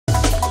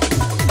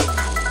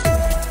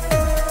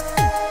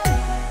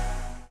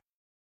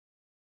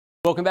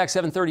Welcome back,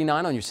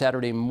 7:39 on your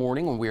Saturday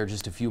morning when we are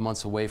just a few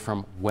months away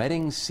from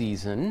wedding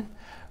season.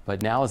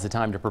 But now is the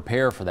time to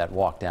prepare for that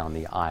walk down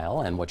the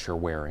aisle and what you're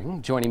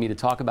wearing. Joining me to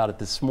talk about it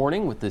this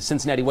morning with the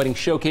Cincinnati Wedding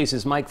Showcase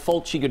is Mike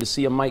Fulci. Good to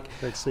see you, Mike.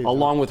 Great to see you,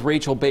 along with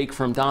Rachel Bake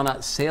from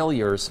Donna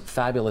Salyer's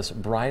Fabulous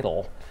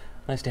Bridal.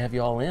 Nice to have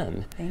you all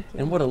in. Thank you.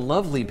 And what a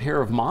lovely pair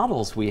of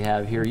models we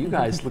have here. You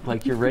guys look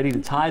like you're ready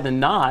to tie the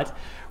knot.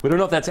 We don't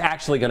know if that's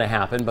actually going to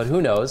happen, but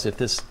who knows if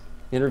this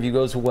interview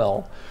goes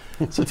well.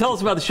 So tell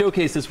us about the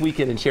showcase this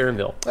weekend in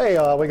Sharonville. Hey,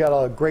 we got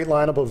a great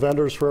lineup of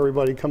vendors for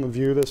everybody to come and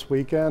view this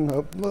weekend.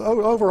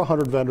 Over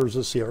 100 vendors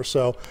this year.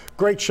 So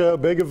great show,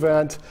 big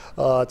event.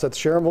 It's at the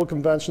Sharonville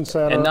Convention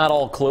Center. And not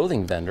all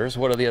clothing vendors.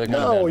 What are the other kind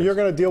of vendors? No, you're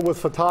going to deal with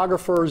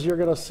photographers. You're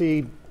going to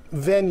see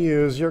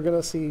venues. You're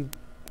going to see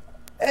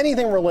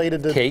anything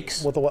related to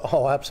cakes.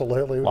 Oh,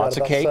 absolutely. We've Lots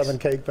got of about cakes. 7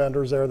 cake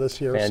vendors there this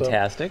year.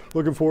 Fantastic. So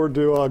looking forward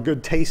to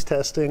good taste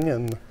testing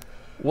and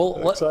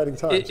exciting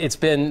times. It's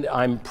been,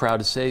 I'm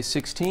proud to say,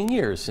 16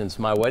 years since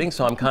my wedding,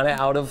 so I'm kind of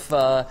out of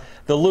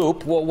the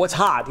loop. Well, what's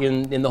hot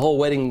in the whole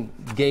wedding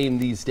game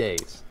these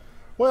days?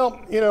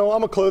 Well, you know,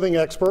 I'm a clothing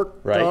expert,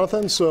 right,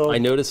 Jonathan, so... I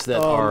noticed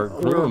that our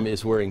groom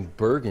is wearing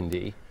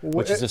burgundy,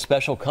 which is a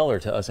special color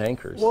to us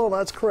anchors. Well,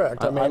 that's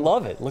correct. I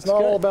love it. Looks it's not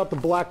good. all about the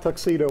black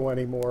tuxedo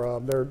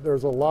anymore.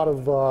 There's a lot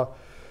of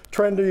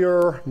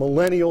trendier,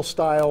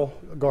 millennial-style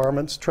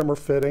garments, trimmer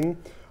fitting.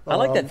 I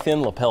like that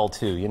thin lapel,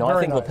 too. You know, I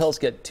think nice. Lapels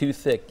get too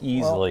thick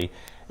easily.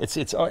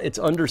 Well, it's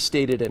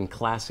understated and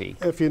classy.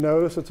 If you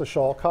notice, it's a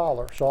shawl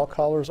collar. Shawl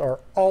collars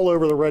are all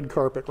over the red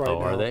carpet right now.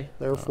 Oh, are they?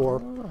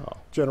 Therefore,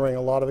 generating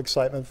a lot of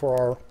excitement for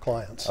our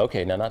clients.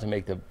 Okay, now not to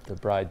make the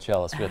bride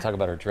jealous, we're going to talk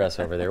about her dress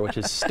over there, which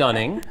is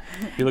stunning.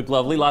 You look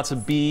lovely. Lots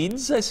of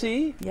beads, I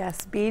see.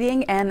 Yes,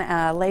 beading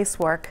and lace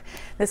work.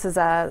 This is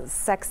a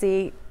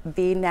sexy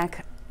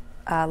V-neck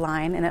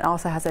line, and it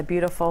also has a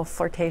beautiful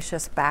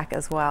flirtatious back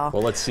as well.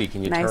 Well, let's see.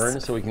 Can you turn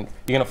so we can?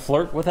 You're going to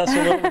flirt with us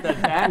a little with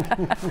that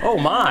back? Oh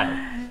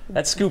my!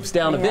 That scoops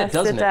down a bit,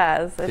 doesn't it?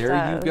 Yes, it does.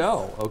 There you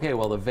go. Okay,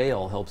 well the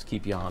veil helps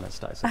keep you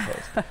honest, I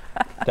suppose.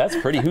 That's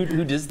pretty.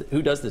 Who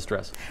does this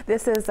dress?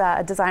 This is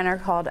a designer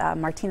called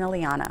Martina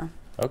Liana.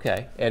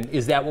 Okay, and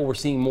is that what we're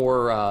seeing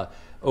more?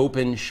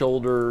 Open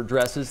shoulder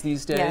dresses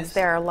these days? Yes,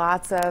 there are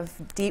lots of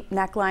deep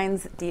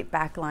necklines, deep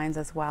back lines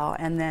as well,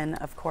 and then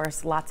of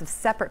course lots of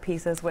separate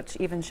pieces which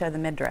even show the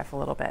midriff a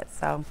little bit.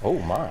 So, oh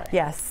my!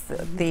 Yes,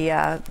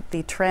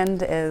 the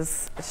trend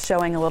is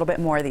showing a little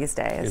bit more these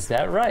days. Is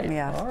that right?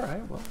 Yeah. All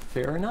right. Well,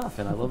 fair enough.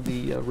 And I love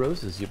the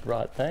roses you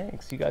brought.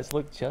 Thanks. You guys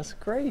look just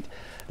great.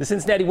 The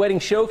Cincinnati Wedding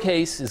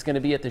Showcase is going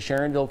to be at the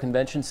Sharonville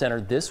Convention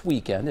Center this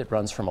weekend. It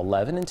runs from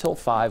 11 until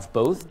 5,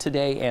 both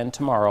today and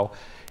tomorrow.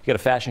 You got a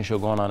fashion show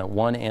going on at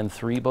 1 and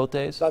 3 both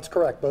days? That's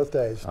correct, both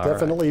days. All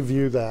Definitely right.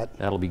 view that.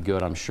 That'll be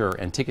good, I'm sure.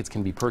 And tickets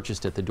can be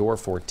purchased at the door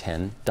for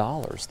 $10.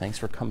 Thanks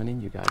for coming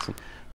in, you guys.